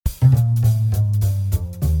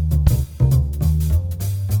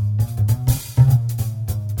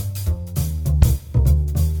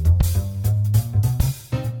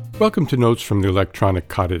Welcome to Notes from the Electronic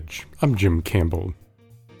Cottage. I'm Jim Campbell.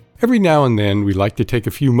 Every now and then we like to take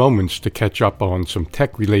a few moments to catch up on some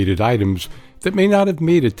tech-related items that may not have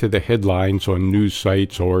made it to the headlines on news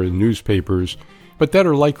sites or in newspapers, but that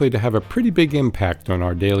are likely to have a pretty big impact on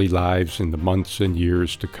our daily lives in the months and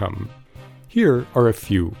years to come. Here are a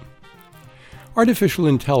few. Artificial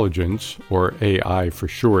intelligence, or AI for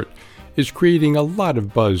short, is creating a lot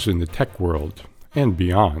of buzz in the tech world and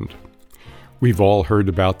beyond. We've all heard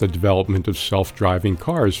about the development of self-driving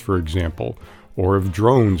cars, for example, or of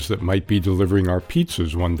drones that might be delivering our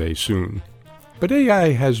pizzas one day soon. But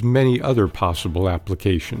AI has many other possible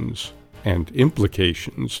applications and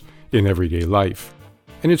implications in everyday life,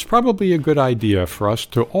 and it's probably a good idea for us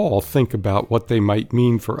to all think about what they might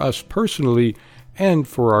mean for us personally and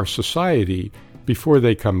for our society before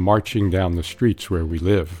they come marching down the streets where we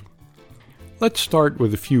live. Let's start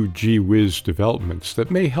with a few gee-whiz developments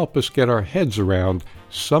that may help us get our heads around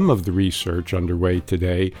some of the research underway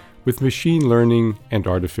today with machine learning and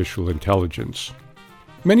artificial intelligence.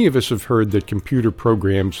 Many of us have heard that computer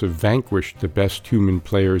programs have vanquished the best human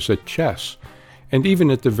players at chess, and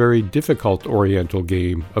even at the very difficult Oriental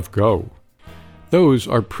game of Go. Those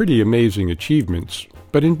are pretty amazing achievements,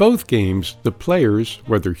 but in both games, the players,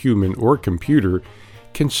 whether human or computer,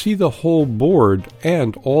 can see the whole board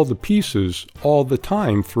and all the pieces all the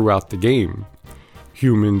time throughout the game.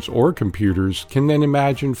 Humans or computers can then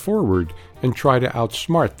imagine forward and try to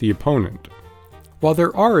outsmart the opponent. While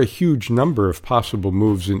there are a huge number of possible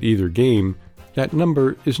moves in either game, that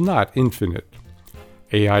number is not infinite.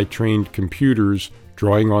 AI-trained computers,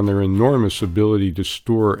 drawing on their enormous ability to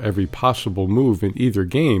store every possible move in either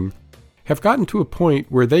game, have gotten to a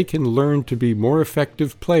point where they can learn to be more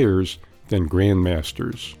effective players than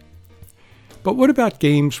grandmasters. But what about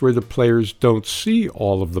games where the players don't see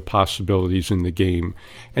all of the possibilities in the game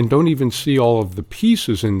and don't even see all of the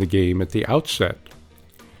pieces in the game at the outset?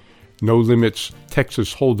 No Limits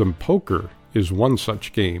Texas Hold'em Poker is one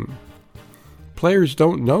such game. Players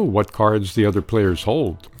don't know what cards the other players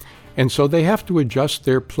hold, and so they have to adjust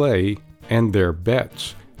their play and their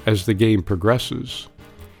bets as the game progresses.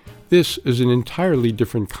 This is an entirely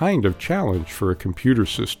different kind of challenge for a computer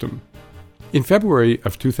system. In February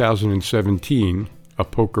of 2017, a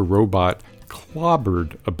poker robot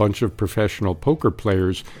clobbered a bunch of professional poker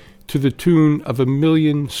players to the tune of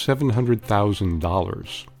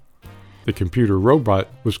 $1,700,000. The computer robot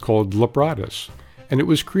was called Lebradas, and it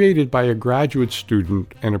was created by a graduate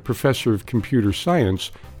student and a professor of computer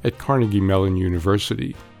science at Carnegie Mellon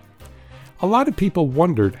University. A lot of people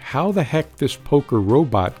wondered how the heck this poker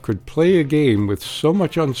robot could play a game with so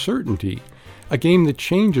much uncertainty, a game that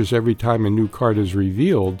changes every time a new card is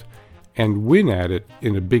revealed, and win at it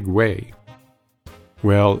in a big way.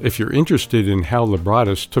 Well, if you're interested in how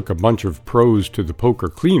Lebradas took a bunch of pros to the poker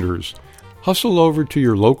cleaners, hustle over to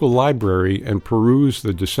your local library and peruse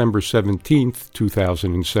the December 17,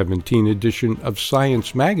 2017 edition of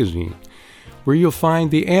Science Magazine, where you'll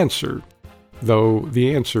find the answer, though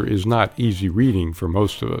the answer is not easy reading for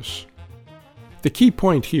most of us. The key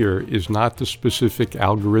point here is not the specific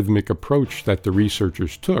algorithmic approach that the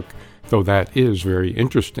researchers took, though that is very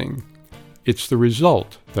interesting. It's the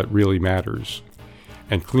result that really matters.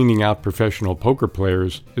 And cleaning out professional poker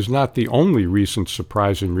players is not the only recent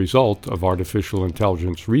surprising result of artificial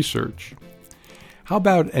intelligence research. How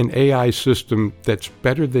about an AI system that's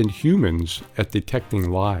better than humans at detecting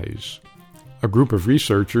lies? A group of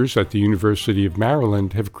researchers at the University of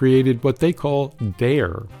Maryland have created what they call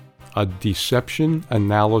DARE, a deception,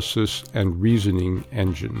 analysis, and reasoning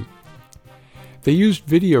engine. They used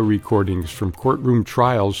video recordings from courtroom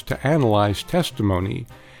trials to analyze testimony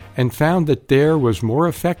and found that DARE was more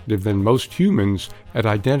effective than most humans at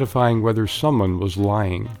identifying whether someone was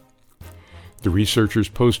lying. The researchers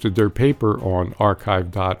posted their paper on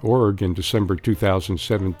archive.org in December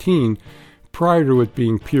 2017 prior to it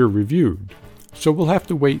being peer-reviewed, so we'll have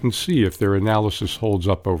to wait and see if their analysis holds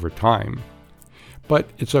up over time.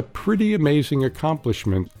 But it's a pretty amazing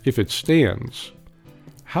accomplishment if it stands.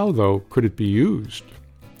 How, though, could it be used?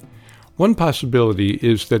 One possibility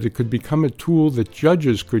is that it could become a tool that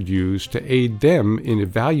judges could use to aid them in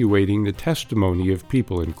evaluating the testimony of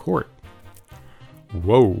people in court.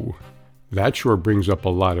 Whoa, that sure brings up a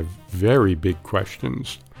lot of very big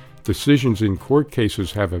questions. Decisions in court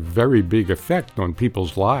cases have a very big effect on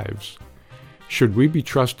people's lives. Should we be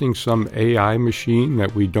trusting some AI machine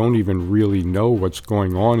that we don't even really know what's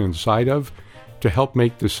going on inside of to help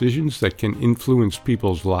make decisions that can influence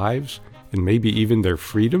people's lives and maybe even their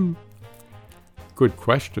freedom? Good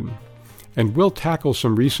question. And we'll tackle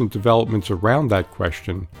some recent developments around that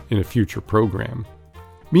question in a future program.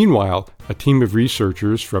 Meanwhile, a team of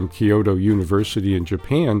researchers from Kyoto University in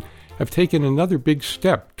Japan have taken another big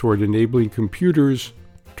step toward enabling computers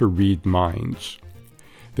to read minds.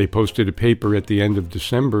 They posted a paper at the end of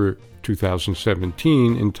December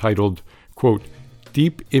 2017 entitled, quote,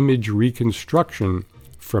 Deep Image Reconstruction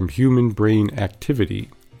from Human Brain Activity,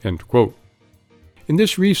 end quote. In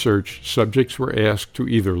this research, subjects were asked to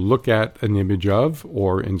either look at an image of,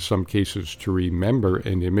 or in some cases to remember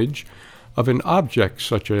an image, of an object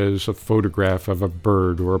such as a photograph of a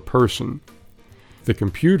bird or a person. The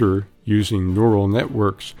computer, using neural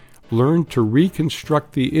networks, learned to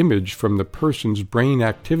reconstruct the image from the person's brain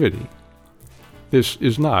activity. This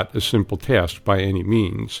is not a simple task by any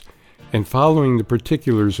means, and following the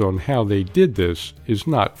particulars on how they did this is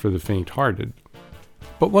not for the faint-hearted.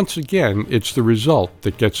 But once again, it's the result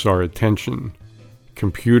that gets our attention.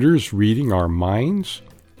 Computers reading our minds?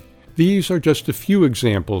 These are just a few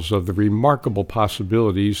examples of the remarkable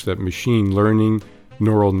possibilities that machine learning,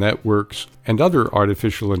 neural networks, and other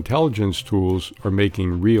artificial intelligence tools are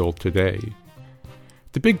making real today.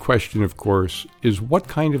 The big question, of course, is what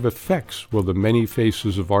kind of effects will the many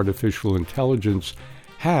faces of artificial intelligence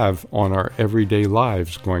have on our everyday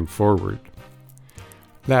lives going forward?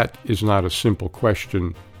 That is not a simple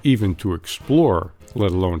question even to explore,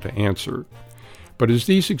 let alone to answer. But as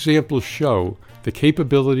these examples show, the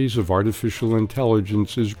capabilities of artificial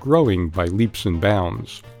intelligence is growing by leaps and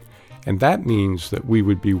bounds. And that means that we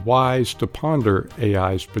would be wise to ponder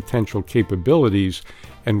AI's potential capabilities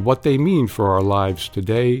and what they mean for our lives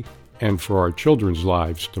today and for our children's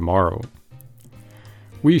lives tomorrow.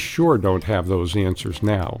 We sure don't have those answers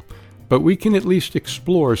now, but we can at least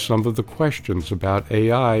explore some of the questions about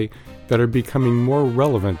AI that are becoming more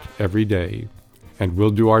relevant every day. And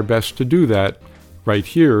we'll do our best to do that right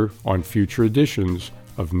here on future editions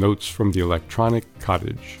of Notes from the Electronic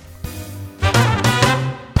Cottage.